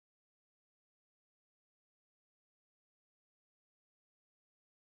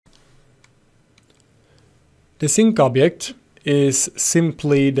The sync object is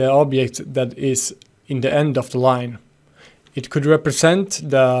simply the object that is in the end of the line. It could represent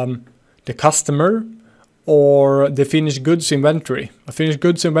the customer or the finished goods inventory. A finished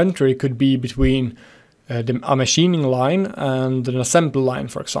goods inventory could be between a machining line and an assembly line,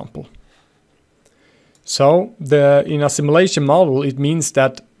 for example. So in a simulation model, it means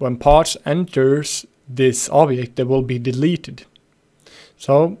that when parts enters this object, they will be deleted.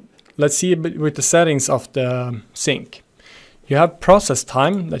 So let's see a bit with the settings of the sync. You have process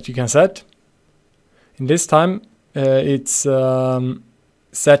time that you can set. In this time, it's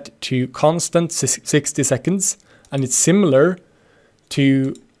set to constant 60 seconds, and it's similar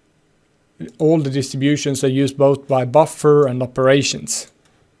to all the distributions that are used both by buffer and operations.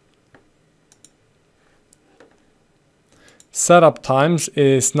 Setup times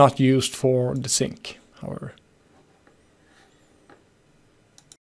is not used for the sync, however.